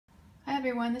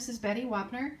everyone, this is Betty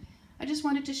Wapner. I just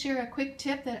wanted to share a quick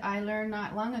tip that I learned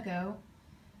not long ago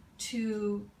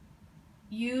to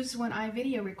use when I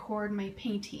video record my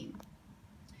painting.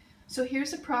 So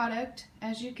here's a product,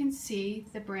 as you can see,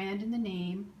 the brand and the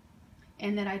name,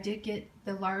 and then I did get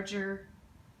the larger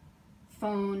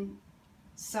phone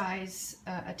size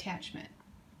attachment.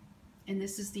 And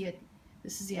this is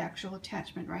the actual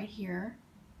attachment right here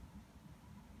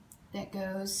that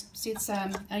goes, see, it's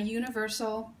a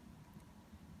universal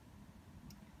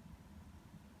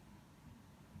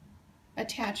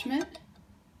attachment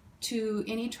to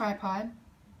any tripod.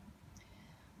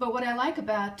 But what I like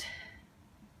about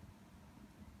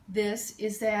this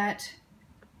is that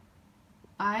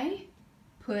I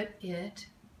put it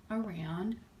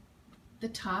around the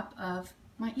top of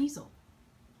my easel.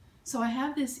 So I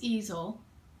have this easel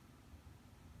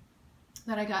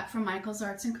that I got from Michael's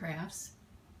Arts and Crafts,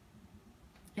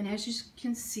 and as you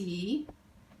can see,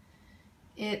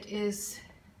 it is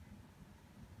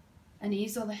an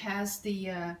easel that has the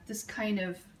this kind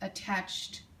of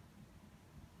attached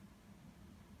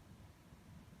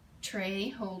tray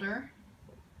holder,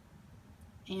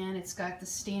 and it's got the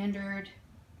standard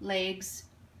legs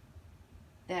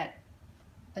that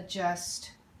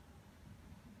adjust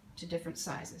to different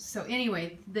sizes. So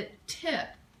anyway, the tip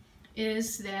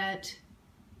is that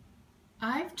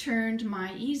I've turned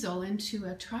my easel into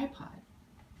a tripod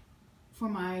for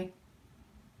my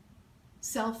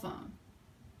cell phone.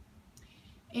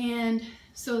 And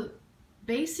so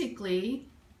basically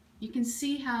you can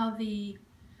see how the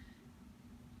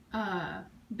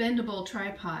bendable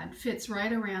tripod fits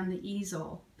right around the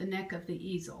easel, the neck of the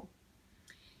easel.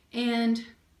 And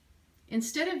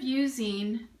instead of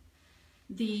using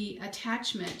the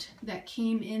attachment that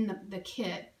came in the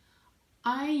kit,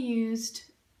 I used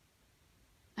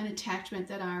an attachment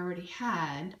that I already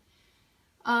had.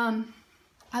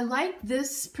 I like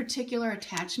this particular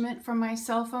attachment for my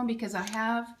cell phone because I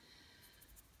have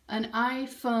an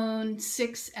iPhone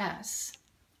 6s,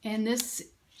 and the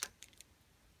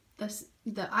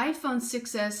iPhone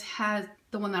 6s has,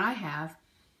 the one that I have,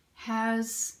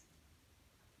 has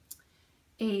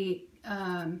a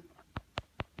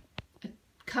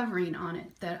covering on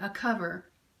it, a cover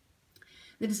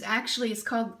that is actually, it's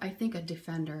called, I think, a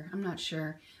Defender. I'm not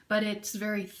sure, but it's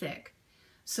very thick.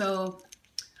 So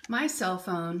my cell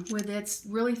phone, with its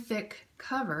really thick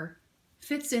cover,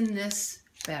 fits in this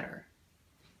better,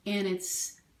 and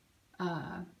it's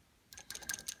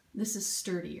this is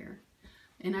sturdier.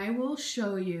 And I will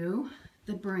show you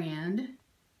the brand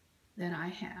that I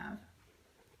have.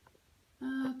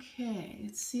 Okay,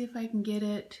 let's see if I can get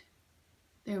it.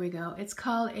 There we go. It's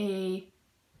called a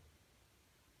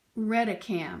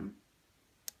Redicam,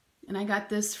 and I got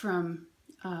this from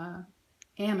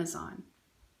Amazon.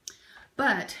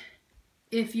 But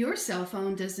if your cell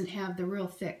phone doesn't have the real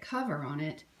thick cover on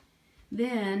it,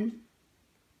 then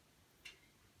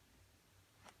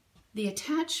the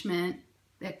attachment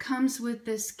that comes with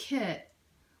this kit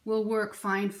will work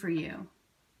fine for you.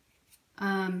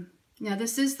 Now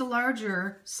this is the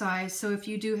larger size, so if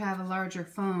you do have a larger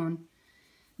phone,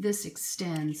 this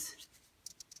extends.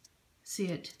 See,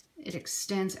 it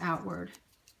extends outward.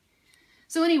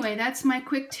 So anyway, that's my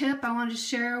quick tip I wanted to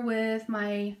share with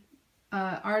my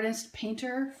artist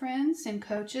painter friends and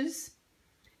coaches,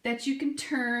 that you can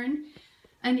turn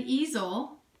an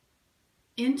easel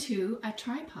into a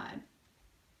tripod.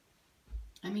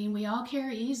 I mean, we all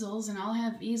carry easels and all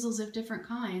have easels of different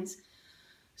kinds.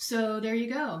 So there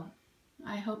you go.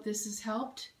 I hope this has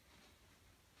helped,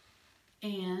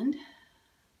 and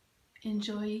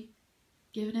enjoy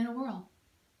giving it a whirl.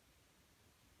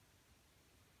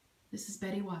 This is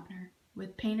Betty Wapner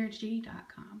with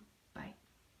Paintergy.com.